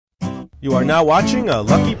You are now watching a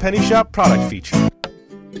Lucky Penny Shop product feature.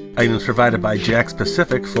 Items provided by JAKKS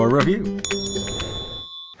Pacific for review.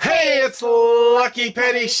 Hey, it's Lucky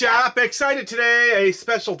Penny Shop. Excited today, a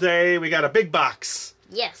special day. We got a big box.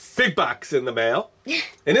 Yes. Big box in the mail.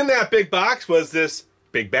 And in that big box was this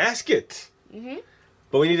big basket.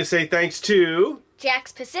 But we need to say thanks to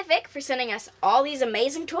JAKKS Pacific for sending us all these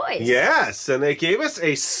amazing toys. Yes, and they gave us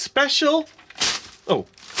a special... Oh,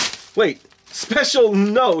 wait. Special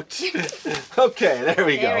note. Okay, there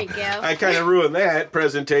we go. There we go. I kind of ruined that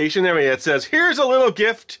presentation. There we go. It says, here's a little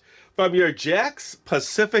gift from your JAKKS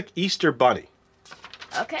Pacific Easter Bunny.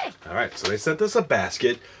 Okay. All right, so they sent us a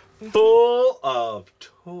basket full of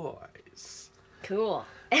toys. Cool.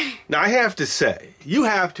 Now, I have to say, you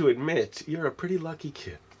have to admit, you're a pretty lucky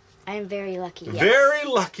kid. I am very lucky, yes. Very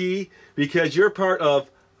lucky, because you're part of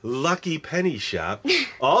Lucky Penny Shop.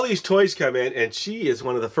 All these toys come in, and she is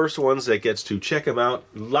one of the first ones that gets to check them out.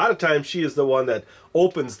 A lot of times, she is the one that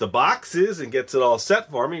opens the boxes and gets it all set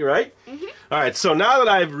for me, right? All right, so now that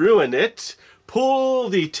I've ruined it, pull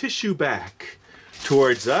the tissue back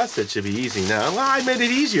towards us. It should be easy now. Well, I made it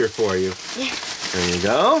easier for you. There you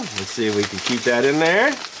go. Let's see if we can keep that in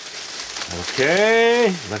there.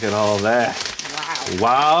 Okay, look at all that.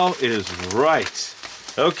 Wow. Wow is right.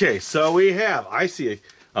 Okay, so we have, I see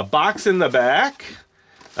a box in the back,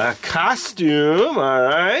 a costume, all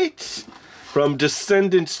right, from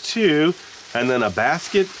Descendants 2, and then a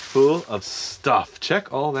basket full of stuff.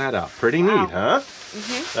 Check all that out. Pretty neat, huh?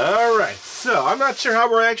 All right, so I'm not sure how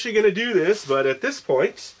we're actually going to do this, but at this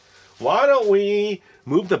point, why don't we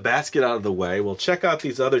move the basket out of the way? We'll check out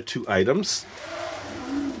these other two items,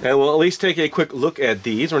 and we'll at least take a quick look at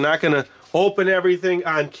these. We're not going to open everything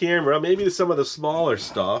on camera, maybe some of the smaller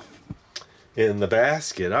stuff in the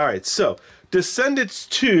basket. All right, so Descendants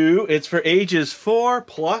 2, it's for ages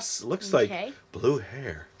 4+. Looks like blue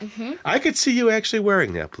hair. I could see you actually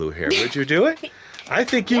wearing that blue hair. Would you do it? I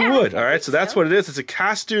think you would. All right, so that's what it is. It's a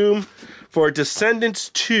costume for Descendants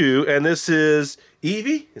 2, and this is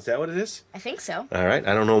Evie? Is that what it is? I think so. All right,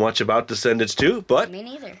 I don't know much about Descendants 2, but me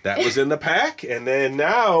neither. That was in the pack. And then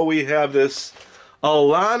now we have this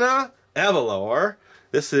Alana Evalor.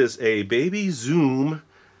 This is a baby Zoom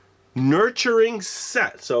nurturing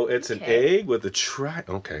set. So it's an egg with a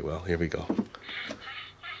Okay, well, here we go.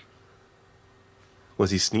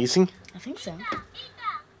 Was he sneezing? I think so.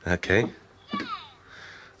 Okay.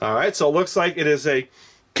 All right, so it looks like it is a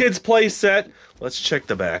kids play set. Let's check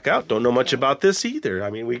the back out. Don't know much about this either. I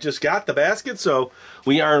mean, we just got the basket, so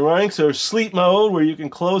we aren't running. So there's sleep mode where you can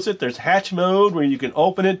close it. There's hatch mode where you can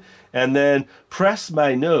open it and then press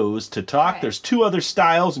my nose to talk. There's two other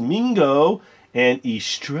styles, Mingo and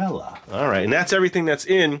Estrella. All right, and that's everything that's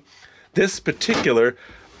in this particular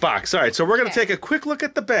box. All right, so we're going to take a quick look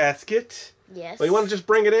at the basket. Yes. Well, you want to just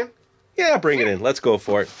bring it in? Yeah, bring it in. Let's go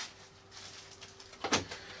for it.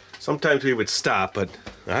 Sometimes we would stop, but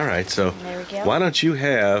all right, so there we go. Why don't you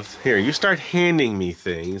have, here, you start handing me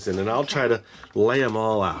things, and then I'll try to lay them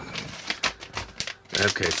all out.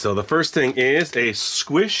 Okay, so the first thing is a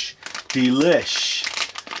Squish Dee Lish.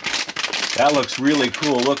 That looks really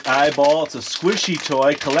cool. Look, eyeball, it's a squishy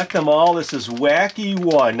toy. Collect them all. This is Wacky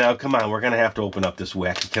 1. Now, come on, we're going to have to open up this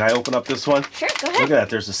Wacky. Can I open up this one? Sure, go ahead. Look at that.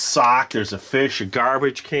 There's a sock, there's a fish, a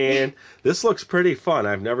garbage can. This looks pretty fun.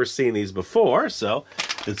 I've never seen these before, so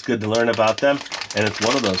it's good to learn about them. And it's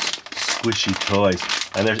one of those squishy toys.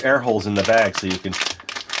 And there's air holes in the bag so you can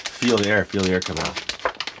feel the air come out.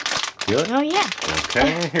 Feel it? Oh, yeah.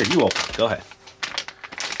 Okay, here, you open it. Go ahead.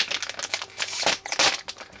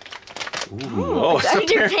 Ooh, oh, it's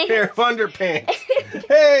a pair of underpants.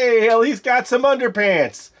 Hey, Alyse got some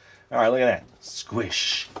underpants. All right, look at that.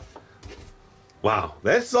 Squish. Wow,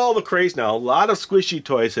 that's all the craze now. A lot of squishy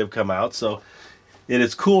toys have come out, so it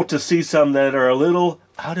is cool to see some that are a little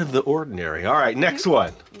out of the ordinary. All right, next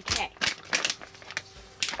one. Okay.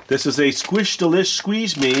 This is a Squish Dee Lish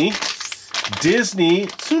Squeeze Me Disney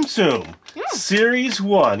Tsum Tsum Series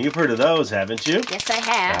 1. You've heard of those, haven't you? Yes, I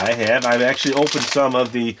have. I have. I've actually opened some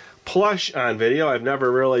of the plush on video. I've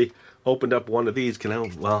never really opened up one of these. Can I?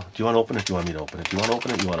 Well, do you want to open it? Do you want me to open it? Do you want to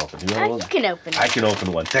open it? Do you want to open it? Do you want to You can open it. I can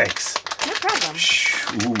open one. Thanks. No problem.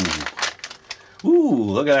 Ooh,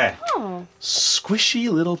 look at that. Oh. Squishy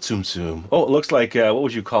little Tsum Tsum. Oh, it looks like, what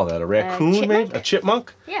would you call that? A raccoon, chipmunk? maybe? A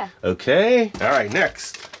chipmunk? Yeah. Okay. All right,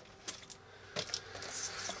 next.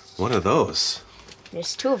 What are those?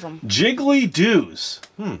 There's two of them. Jiggly Doos.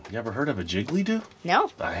 You ever heard of a Jiggly Doo?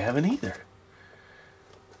 No. I haven't either.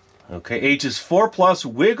 Okay, ages 4+,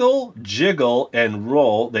 wiggle, jiggle, and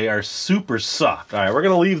roll. They are super soft. All right, we're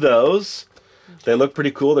going to leave those. They look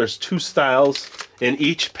pretty cool. There's two styles in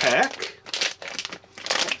each pack.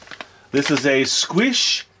 This is a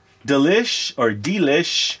Squish Dee Lish or Dee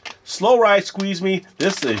Lish. Slow Ride Squeeze Me.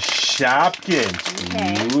 This is Shopkins.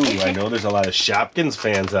 Okay. Ooh, I know there's a lot of Shopkins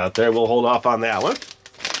fans out there. We'll hold off on that one.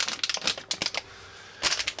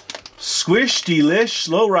 Squish Dee Lish,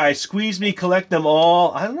 Slow Ride Squeeze Me, collect them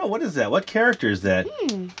all. I don't know, what is that? What character is that?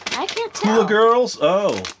 I can't tell. Hula Girls?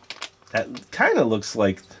 Oh, that kind of looks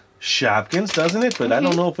like Shopkins, doesn't it? But I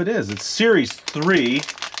don't know if it is. It's Series 3,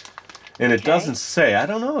 and it doesn't say. I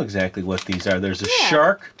don't know exactly what these are. There's a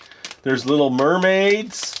shark. There's little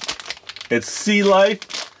mermaids. It's sea life.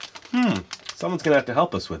 Someone's going to have to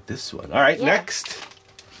help us with this one. All right, next.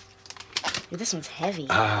 Ooh, this one's heavy.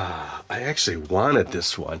 I actually wanted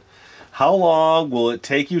this one. How long will it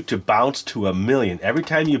take you to bounce to 1,000,000? Every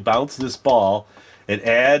time you bounce this ball, it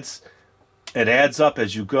adds up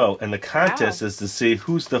as you go, and the contest is to see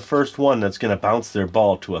who's the first one that's going to bounce their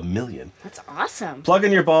ball to 1,000,000. That's awesome. Plug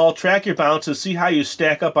in your ball, track your bounces, see how you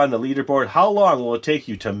stack up on the leaderboard. How long will it take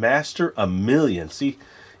you to master 1,000,000? See,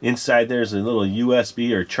 inside there's a little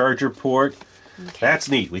USB or charger port. Okay. That's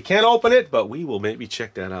neat. We can't open it, but we will maybe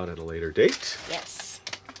check that out at a later date. Yes.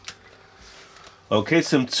 Okay,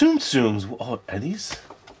 some Tsum Tsums. Oh, are these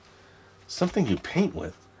something you paint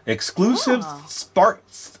with? Exclusive Sparkle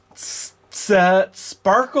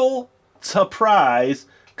Surprise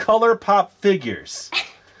Color Pop figures.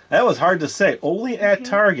 That was hard to say. Only at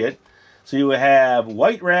Target. So you have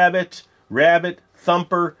White Rabbit, Rabbit,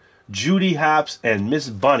 Thumper, Judy Hopps, and Miss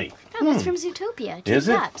Bunny. Oh, that's from Zootopia. Is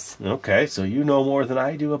it? Hopps. Okay, so you know more than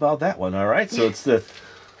I do about that one. All right, so it's the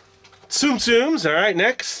Tsum Tsums. All right,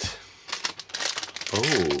 next.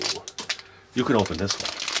 Oh, you can open this one.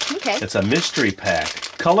 Okay. It's a mystery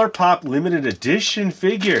pack. Color Pop limited edition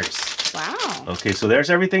figures. Wow. Okay, so there's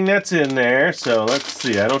everything that's in there. So let's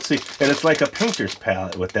see. I don't see. And it's like a painter's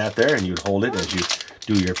palette with that there, and you'd hold it as you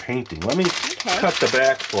do your painting. Let me cut the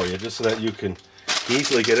back for you just so that you can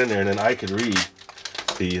easily get in there, and then I can read.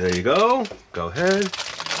 See, there you go. Go ahead.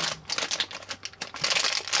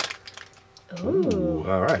 Ooh,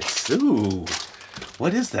 all right. Ooh.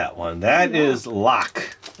 What is that one? That is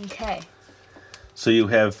Lock. Okay. So you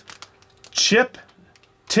have Chip,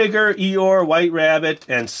 Tigger, Eeyore, White Rabbit,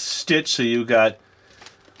 and Stitch. So you got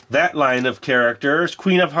that line of characters.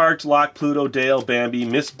 Queen of Hearts, Lock, Pluto, Dale, Bambi,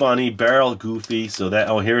 Miss Bunny, Barrel, Goofy. So that,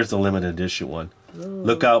 oh, here's the limited edition one. Ooh.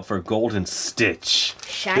 Look out for Golden Stitch.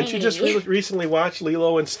 Shiny. Didn't you just recently watch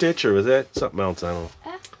Lilo and Stitch, or was that something else? I don't know.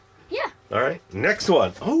 Yeah. All right, next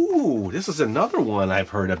one. Oh, this is another one I've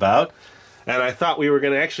heard about. And I thought we were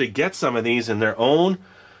going to actually get some of these in their own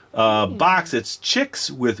box. It's chicks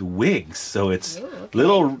with wigs. So it's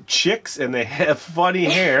little chicks, and they have funny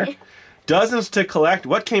hair. Dozens to collect.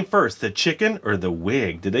 What came first, the chicken or the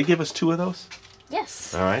wig? Did they give us 2 of those?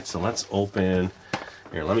 Yes. All right, so let's open.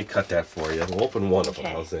 Here, let me cut that for you. We'll open one of them.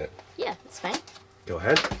 How's that? Yeah, that's fine. Go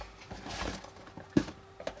ahead.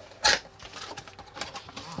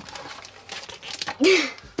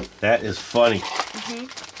 That is funny.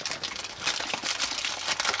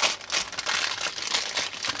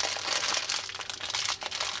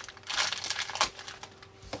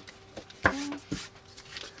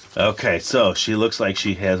 Okay, so she looks like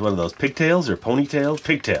she has one of those pigtails or ponytails?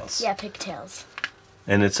 Pigtails. Yeah, pigtails.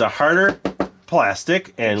 And it's a harder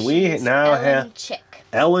plastic, and we now have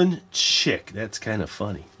Ellen Chick. That's kind of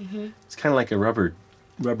funny. It's kind of like a rubber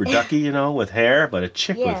ducky, you know, with hair, but a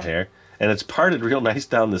chick with hair. And it's parted real nice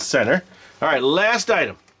down the center. All right, last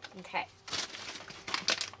item. Okay.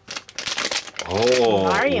 Oh.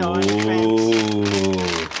 Mario and friends.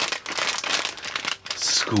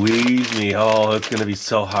 Squeeze me. Oh, it's going to be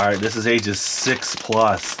so hard. This is ages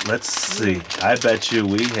 6+. Let's see. I bet you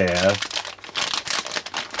we have...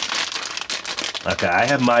 Okay, I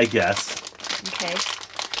have my guess. Okay.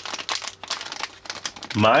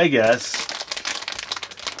 My guess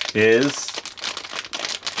is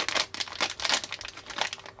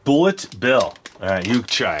Bullet Bill. All right, you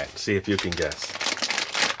try it. See if you can guess.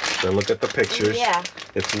 Then look at the pictures. Yeah.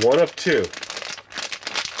 It's one of 2.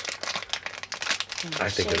 I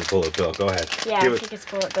think it's Bullet Bill. Go ahead. Yeah, I think it's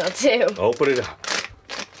Bullet Bill too. Open it up.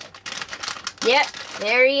 Yep,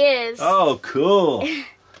 there he is. Oh, cool.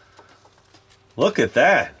 Look at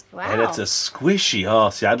that. Wow. And it's a squishy.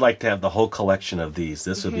 Oh, see, I'd like to have the whole collection of these.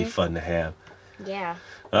 This would be fun to have. Yeah.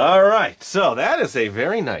 All right. So that is a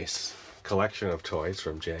very nice collection of toys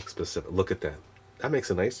from JAKKS Pacific. Look at that. That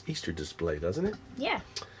makes a nice Easter display, doesn't it? Yeah.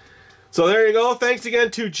 So there you go. Thanks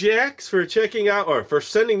again to JAKKS for checking out, or for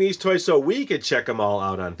sending these toys so we could check them all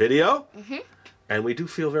out on video. And we do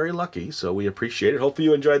feel very lucky, so we appreciate it. Hopefully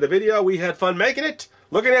you enjoyed the video. We had fun making it.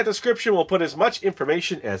 Looking at the description, we'll put as much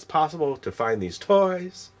information as possible to find these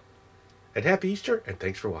toys. And happy Easter, and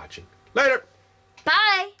thanks for watching. Later.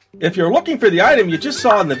 Bye. If you're looking for the item you just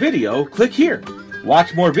saw in the video, click here.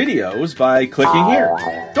 Watch more videos by clicking here.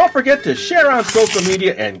 Don't forget to share on social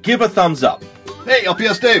media and give a thumbs up. Hey,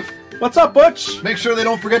 LPS-Dave. What's up, Butch? Make sure they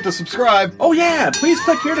don't forget to subscribe. Oh yeah, please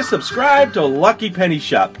click here to subscribe to Lucky Penny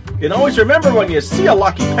Shop. And always remember, when you see a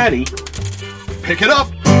lucky penny, Pick it up.